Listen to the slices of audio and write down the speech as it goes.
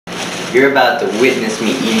You're about to witness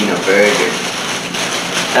me eating a burger.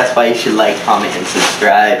 That's why you should like, comment, and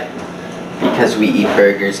subscribe. Because we eat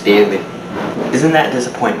burgers daily. Isn't that a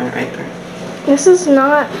disappointment, right there? This is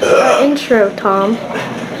not an intro, Tom.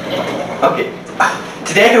 Okay.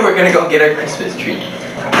 Today we're gonna go get our Christmas tree.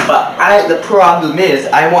 But the problem is,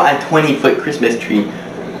 I want a 20-foot Christmas tree.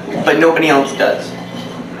 But nobody else does.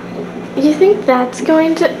 You think that's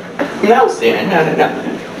going to... No, Stan, no.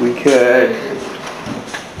 We could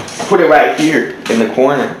put it right here in the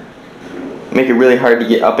corner. Make it really hard to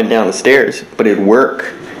get up and down the stairs, but it'd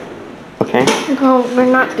work. Okay? No, we're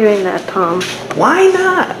not doing that, Tom. Why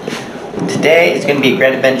not? Today is going to be a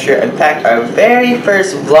great adventure. In fact, our very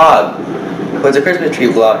first vlog was a Christmas tree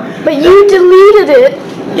vlog. But you deleted it.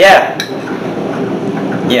 Yeah.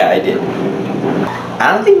 Yeah, I did.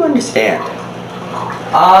 I don't think you understand.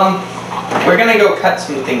 We're gonna go cut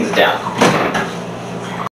some things down.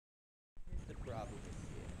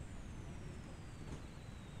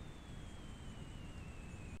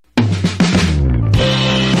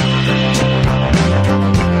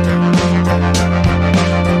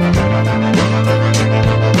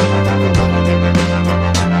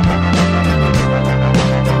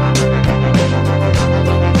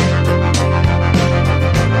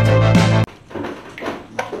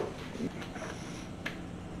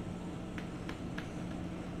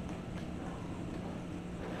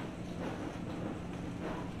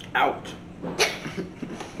 Out.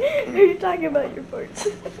 Are you talking about your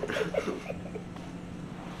farts?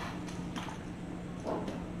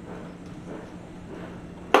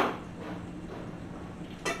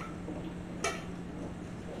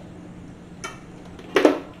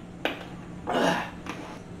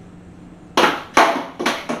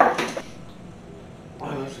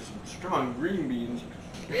 Wow, those are some strong green beans.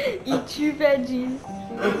 Eat your veggies.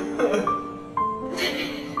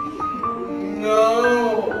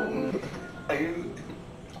 No.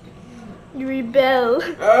 You rebel.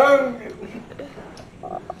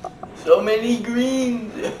 So many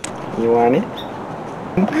greens. You want it?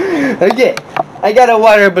 Okay, I got a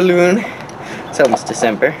water balloon. It's almost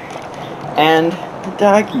December. And the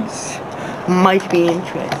doggies might be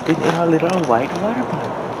interested in a little white water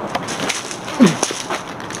balloon.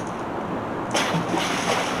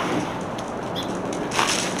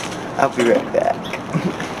 I'll be right back.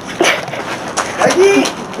 Okay.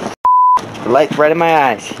 The light's right in my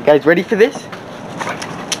eyes. You guys ready for this?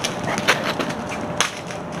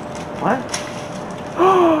 What?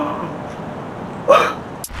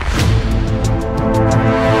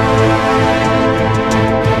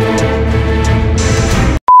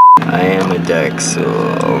 I am a dark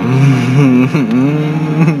soul.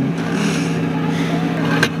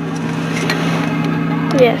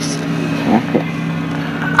 Yes. Okay.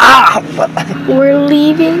 Ah! We're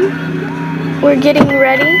leaving. We're getting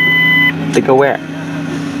ready. To go where?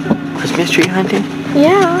 Christmas tree hunting?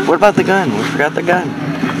 Yeah. What about the gun? We forgot the gun.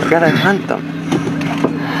 We gotta hunt them.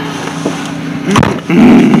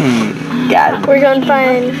 Got it. We're going to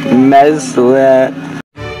find... Meslet.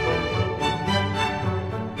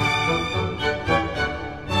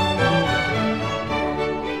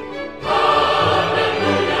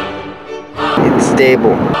 It's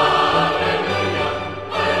stable.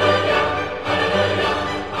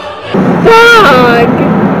 Dog!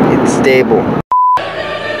 It's stable.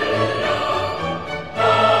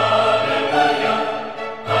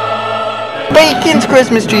 Bacon's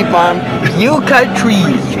Christmas tree farm. You cut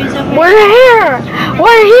trees. We're here!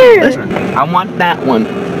 We're here! Listen, I want that one.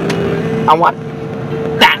 I want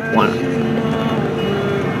that one.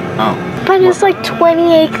 Oh. But it's like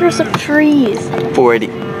 20 acres of trees. 40.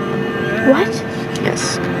 What?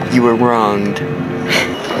 Yes, you were wronged.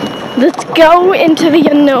 Let's go into the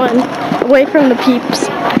unknown, away from the peeps.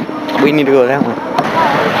 We need to go that way.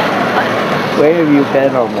 Where have you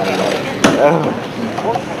been all my life? Oh.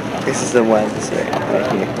 This is the one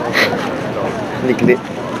right here. Look at it.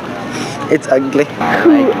 It's ugly.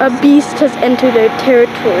 Who, a beast has entered their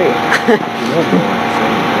territory.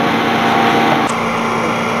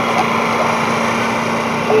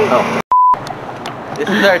 Oh. This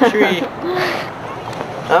is our tree.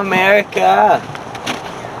 America.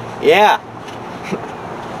 Yeah.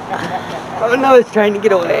 Oh no, it's trying to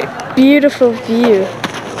get away. Beautiful view.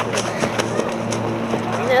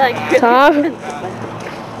 Tom?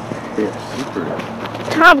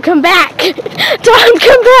 Tom, come back! Tom,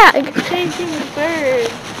 come back! Chasing the bird.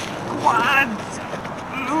 Quads.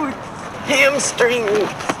 Hamstrings.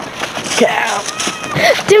 Cow.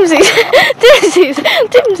 Dimsies! Dimsies!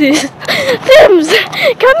 Dimsies! Dims!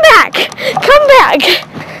 Come back! Come back!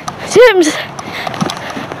 Dims!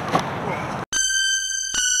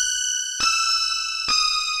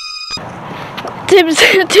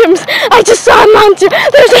 Tim's, I just saw a monster.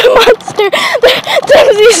 There's a monster.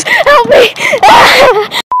 Timsies, help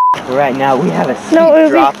me. Right now we have a steep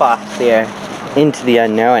drop off there into the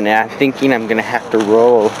unknown, and I'm thinking I'm gonna have to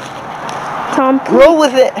roll. Tom, roll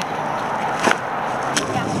with it.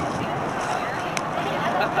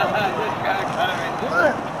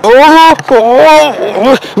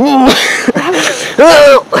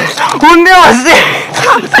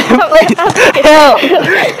 Help!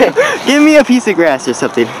 Give me a piece of grass or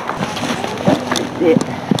something.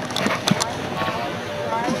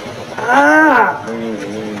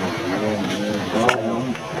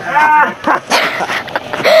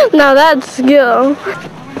 Now that's skill.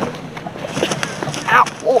 Ow.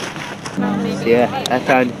 Oh. Yeah, I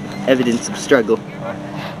found evidence of struggle.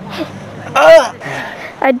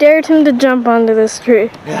 I dared him to jump onto this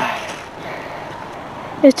tree.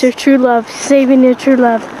 It's your true love, saving your true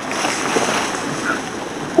love.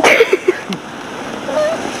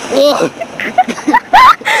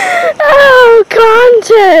 Oh,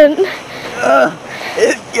 content!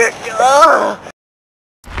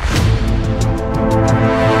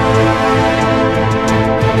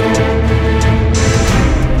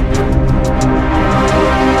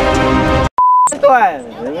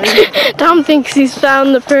 Tom thinks he's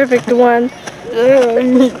found the perfect one.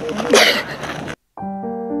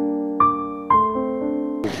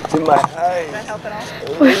 It's in my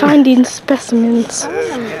eyes. We're finding specimens.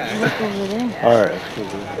 Alright.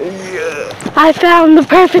 I found the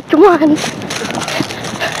perfect one.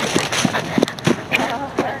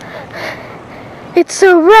 It's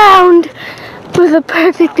so round with a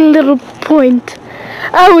perfect little point.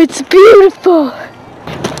 Oh, it's beautiful.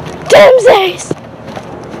 Timsies!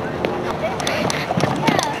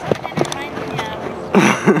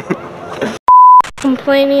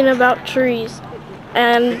 Complaining about trees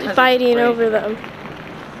and fighting over them.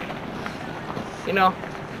 You know,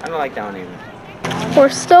 I don't like that one either. We're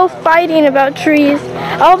still fighting about trees.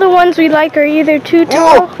 All the ones we like are either too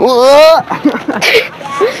tall or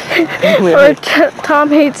Tom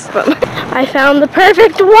hates them. I found the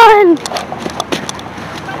perfect one!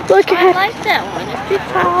 Look at it. I like that one. It's too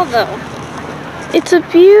tall though. It's a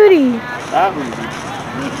beauty.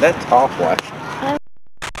 That's off watch.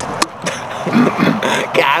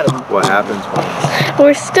 Got him. What happens when?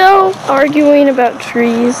 We're still arguing about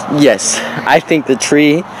trees. Yes, I think the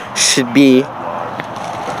tree should be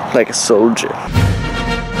like a soldier.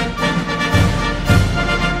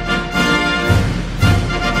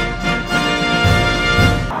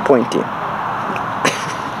 Pointing.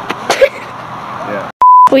 Yeah.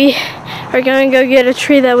 We are going to go get a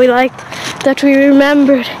tree that we liked, that we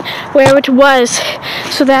remembered where it was.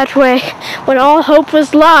 So that way, when all hope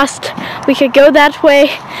was lost, we could go that way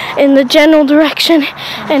in the general direction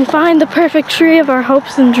and find the perfect tree of our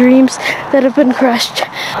hopes and dreams that have been crushed.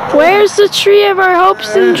 Where's the tree of our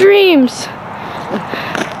hopes and dreams?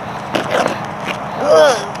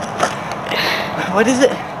 What is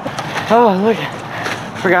it? Oh, look.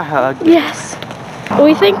 I forgot how ugly. Yes.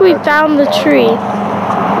 We think we found the tree.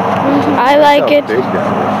 I like it. Big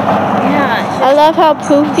guy. Yeah, I love how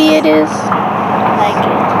poofy it is. I like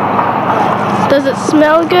it. Does it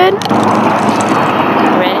smell good?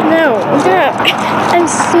 Ready? No. I'm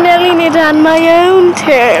smelling it on my own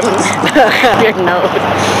terms. Your nose.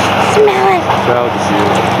 Smell it. Proud to see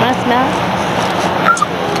it. Want to smell it?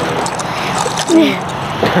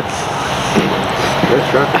 Good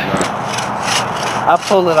truck. I'll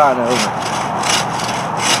pull it on over.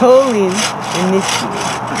 Pulling initiative.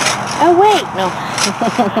 Oh wait, no.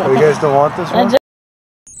 Oh, you guys don't want this one?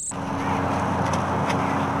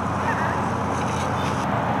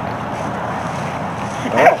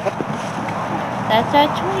 That's our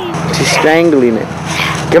tree. She's strangling it.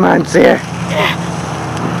 Come on, Sarah.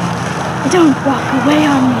 Don't walk away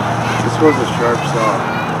on me. This was a sharp saw.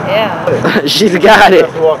 Yeah. She's got You it.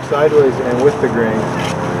 have to walk sideways and with the grain.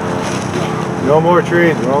 No more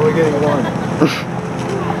trees. We're only getting one.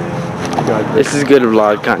 God, This is good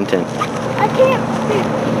vlog content. I can't see.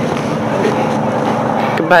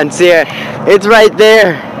 Come on, Sarah. It's right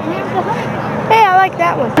there. Hey, I like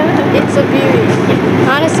that one. It's a beauty.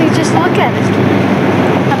 Honestly, just look at it.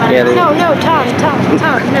 Yeah, No, Tom,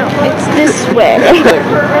 no. It's this way.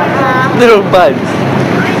 little buds.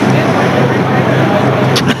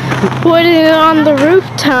 Putting it on the roof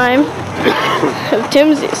time of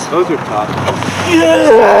Timsies. those are tough.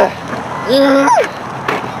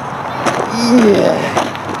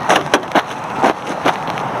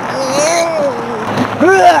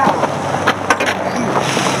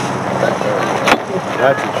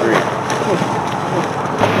 That's a tree.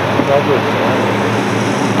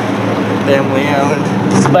 Family owned,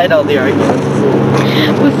 despite all the arguments.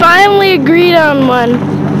 We finally agreed on one.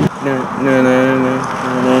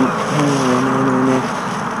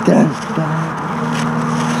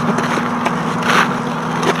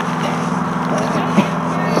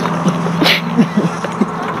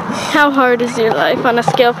 How hard is your life on a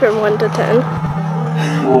scale from 1 to 10?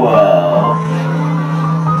 Whoa.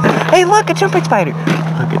 Hey, look, a jumping spider. Look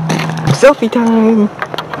at that. Selfie time.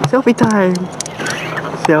 Selfie time.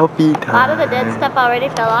 Selfie time. A lot of the dead stuff already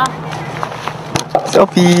fell off.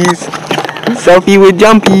 Selfies. Selfie with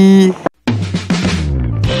Jumpy.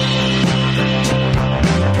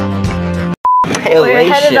 We're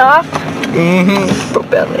headed off.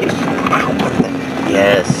 Propelling.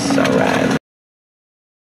 Yes, alright.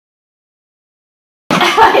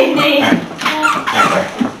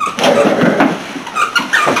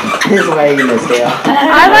 He's wagging his tail.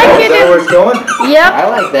 I like Is that where it. it's going? Yep. I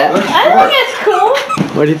like that. I think it's cool.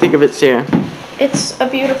 What do you think of it, Sarah? It's a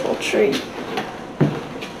beautiful tree.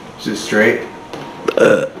 Is it straight?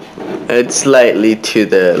 It's slightly to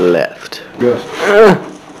the left. Good.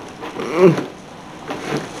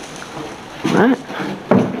 What?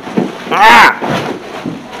 Ah!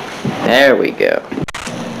 There we go.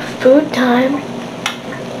 Food time.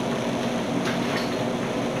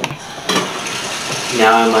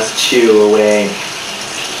 Now I must chew away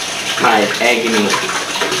my agony,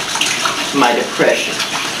 my depression.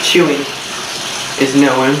 Chewing is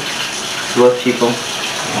known to most people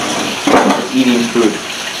as eating food.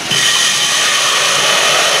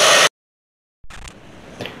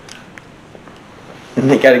 And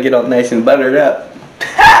they gotta get all nice and buttered up.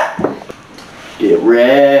 Get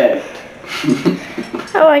wrecked.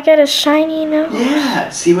 Oh, I got a shiny nose. Yeah,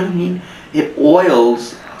 see what I mean? It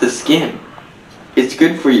oils the skin. It's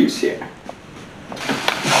good for you, Sarah.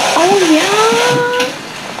 Oh,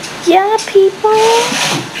 yeah. Yeah,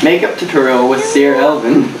 people. Makeup tutorial with Sarah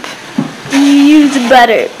Elvin. You use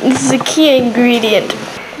butter. This is a key ingredient.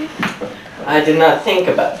 I did not think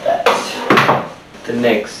about that the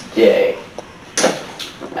next day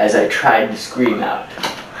as I tried to scream out.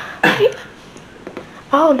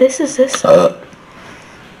 Oh, this is this. Oh,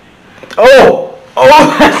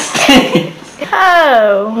 that stinks.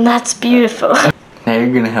 Oh, that's beautiful. Now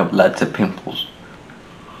you're gonna have lots of pimples.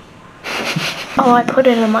 Oh, I put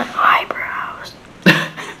it in my eyebrows.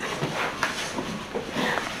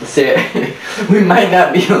 Sarah, we might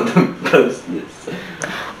not be able to post this.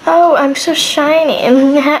 Oh, I'm so shiny.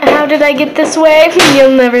 And how did I get this way?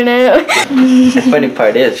 You'll never know. The funny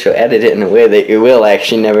part is she'll edit it in a way that you will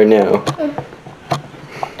actually never know.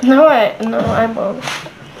 No, I won't.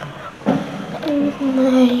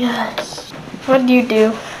 Yes. What do you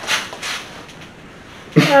do?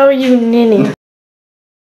 How are you ninny?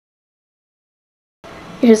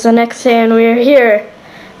 Here's the next day and we're here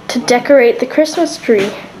to decorate the Christmas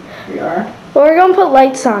tree. We are? Well, we're gonna put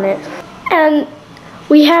lights on it. And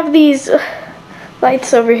we have these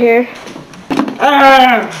lights over here.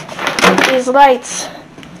 These lights.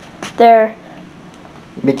 They're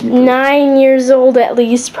Mickey. 9 years old at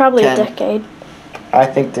least, probably 10. a decade. I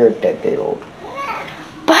think they're a decade old.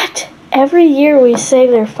 But every year we say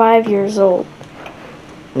they're 5 years old.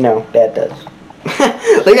 No, Dad does.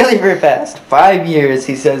 Look at me very fast. 5 years,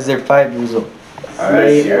 he says they're 5 years old.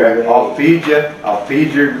 Alright, Sarah, I'll feed you. I'll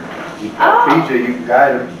feed you. I'll feed you. You can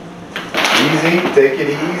guide him. Easy. Take it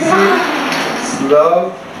easy.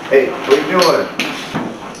 Slow. Hey, what are you doing?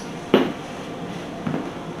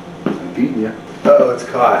 I'm feeding you. Uh-oh, it's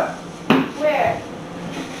caught. Where?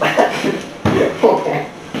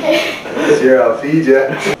 Sarah, I'll feed you.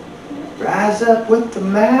 Rise up with the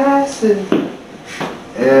masses.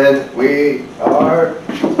 And we are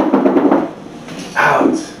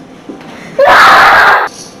out.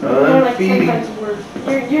 Unfeeding.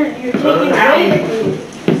 You're taking away the food.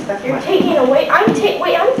 You're taking away. I'm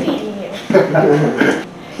feeding you. Okay.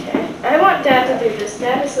 I want Dad to do this.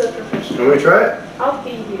 Dad is a professional. Can we try it? I'll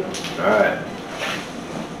feed you. Alright.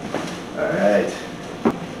 Alright.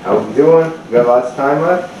 How we doing? We got lots of time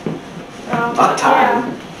left? Lot of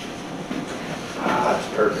time. Ah, that's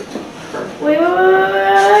perfect. Perfect. Wait.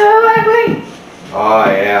 Oh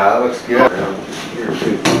yeah, that looks good. Here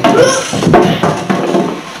too.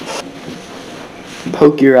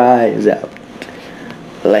 Poke your eyes out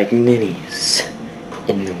like ninnies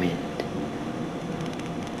in the wind.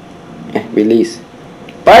 Release.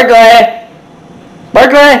 Barkley!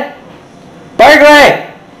 Barkley! Barkley!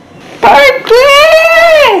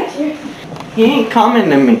 Barkley! He ain't coming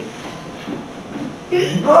to me.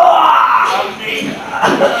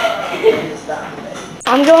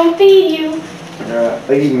 I'm gonna feed you. Alright,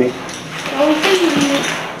 feed me. I'm gonna feed you.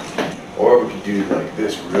 Or we could do like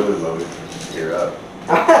this really low to tear up.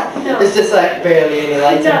 No. It's just like barely any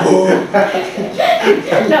lights. No. Boom.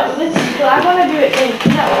 No, I want to do it in.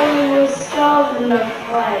 That one was stalled in the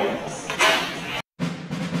lights.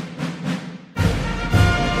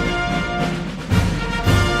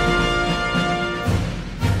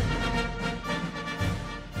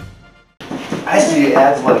 I see it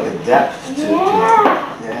adds like a depth to it.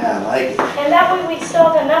 Yeah. Yeah, I like it. And that way we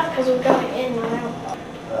stalled enough because we're going in and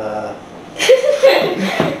out.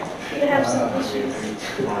 You have some issues.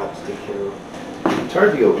 It's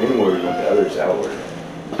hard to go inward when the other's outward.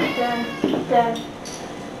 Done. Okay.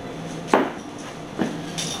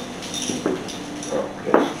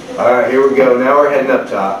 Alright, here we go. Now we're heading up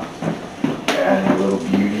top. Add a little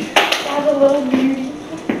beauty. Add a little beauty.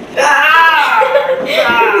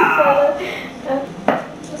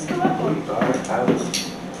 Let's go up one.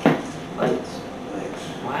 Lights.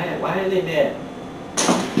 Why are they dead?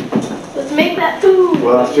 Let's make that food.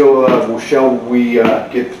 Well, shall we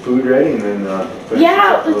get the food ready and then finish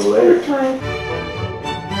Yeah, up a it's little later? food time.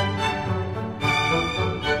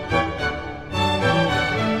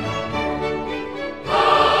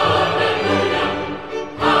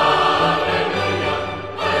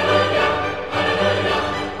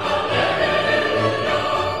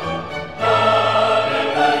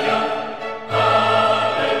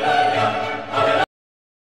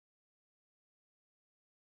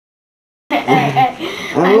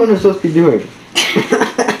 I don't know what I'm supposed to be doing.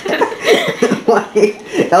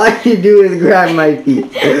 All I can do is grab my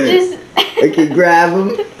feet. Just Okay, grab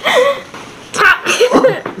them. top.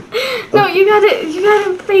 No, you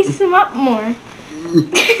gotta face him up more.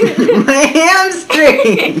 My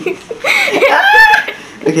hamstrings.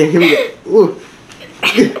 Okay, here we go. Ooh.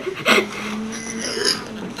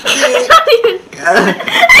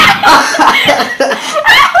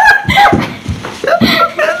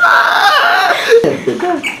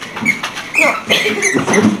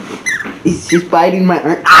 He's just biting my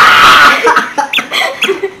arm.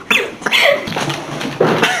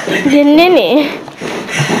 The ninny.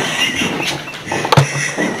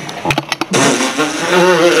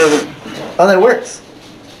 Oh, that works.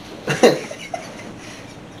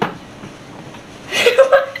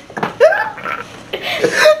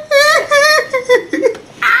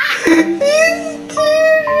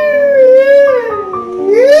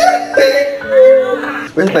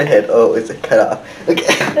 Where's my head? Oh, it's a cut off. Okay.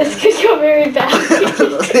 That's because you're very bad.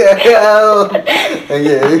 Okay.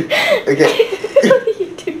 Okay. What are you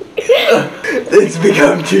doing? It's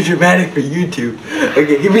become too dramatic for YouTube.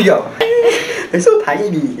 Okay, here we go. They're so tiny.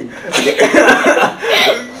 Okay.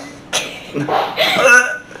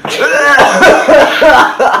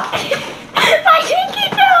 I can't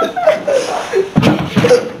keep up.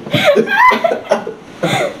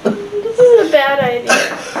 This is a bad idea.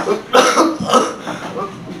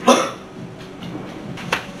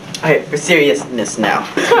 Alright, for seriousness now.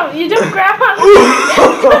 No, you don't grab on. You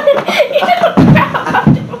don't grab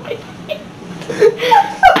onto my feet.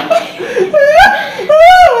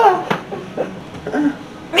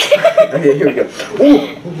 Okay, here we go. Ooh.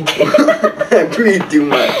 I breathe too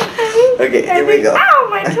much. Okay, here we go. Ow,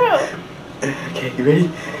 my toe. Okay, you ready?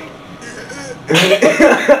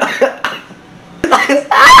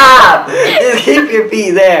 Stop! Just keep your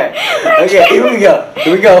feet there. Okay, here we go.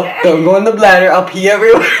 Here we go. Don't go in the bladder. I'll pee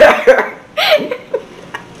everywhere.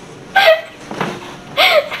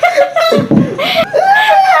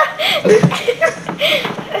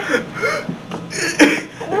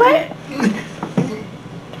 What?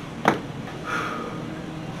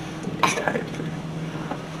 It's time for...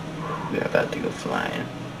 We're about to go flying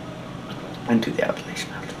into the Appalachian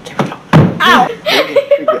Mountains. Here we go. Ow! Here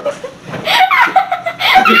we go.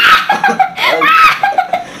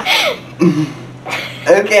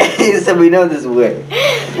 Okay, so we know this way.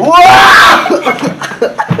 Whoa!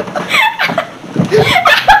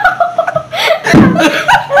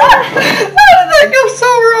 How did that go so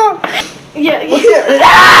wrong? Yeah, What's you...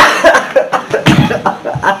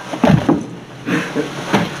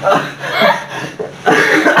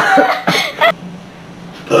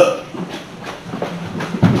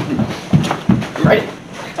 Right.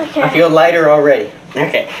 Okay. I feel lighter already.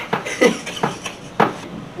 Okay.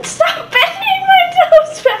 Stop bending my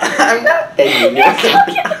toes back. I'm not bending You're yours. so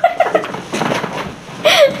cute.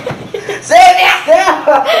 Save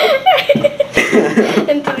yourself!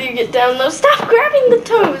 Until you get down low. Stop grabbing the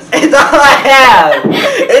toes. It's all I have.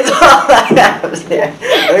 It's all I have there.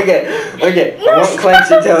 Okay. Okay. No, I won't clench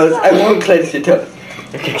your toes. stop. I won't clench your toes.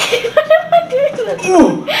 Okay. What am I doing this?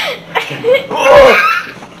 Ooh.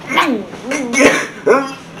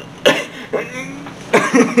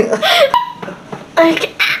 Okay.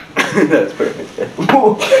 That's perfect.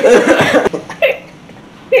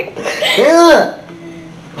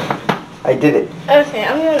 I did it. Okay,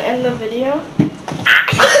 I'm gonna end the video.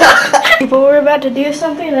 But we're about to do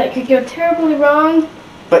something that could go terribly wrong.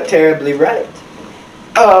 But terribly right.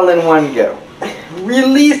 All in one go.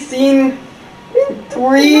 Releasing in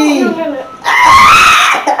 3. No.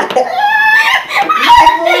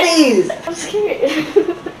 Please. I'm scared.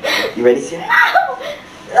 You ready, Sarah? No.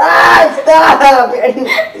 Ah, stop! Okay,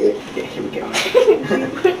 here we go.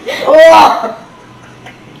 Oh!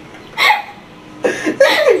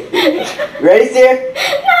 Ready, Sarah?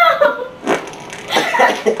 No.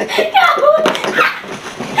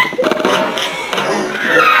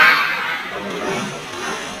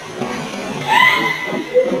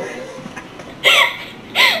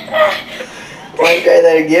 Want to try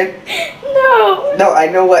that again? No. No, I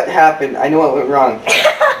know what happened. I know what went wrong.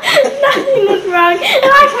 Nothing was wrong. And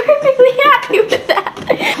I'm perfectly happy with that.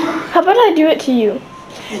 How about I do it to you?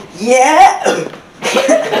 Yeah!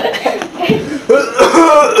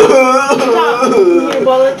 Your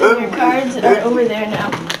wallet and your cards are over there now.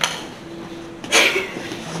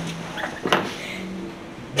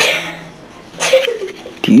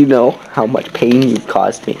 Do you know how much pain you've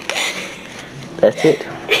caused me? That's it.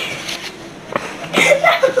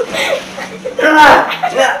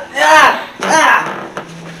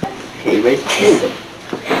 Okay, ready?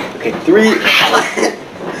 Okay, 3.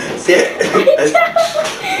 Sit.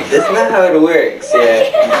 That's not how it works. Yeah.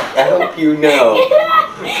 I hope you know.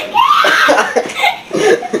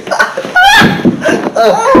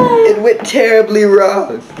 It went terribly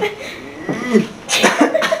wrong.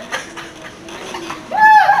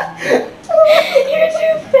 You're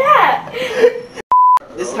too fat.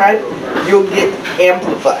 This time, you'll get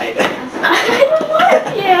amplified. I don't want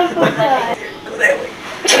to be amplified. Go that way.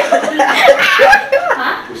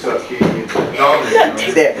 We still have to keep it. No,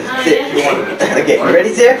 There, sit. Okay, you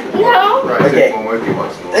ready, Sarah? No. Right, Okay. take one with you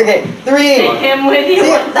once in a while. Okay, 3. Take him with you.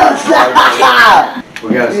 No, stop! We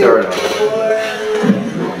gotta start on it.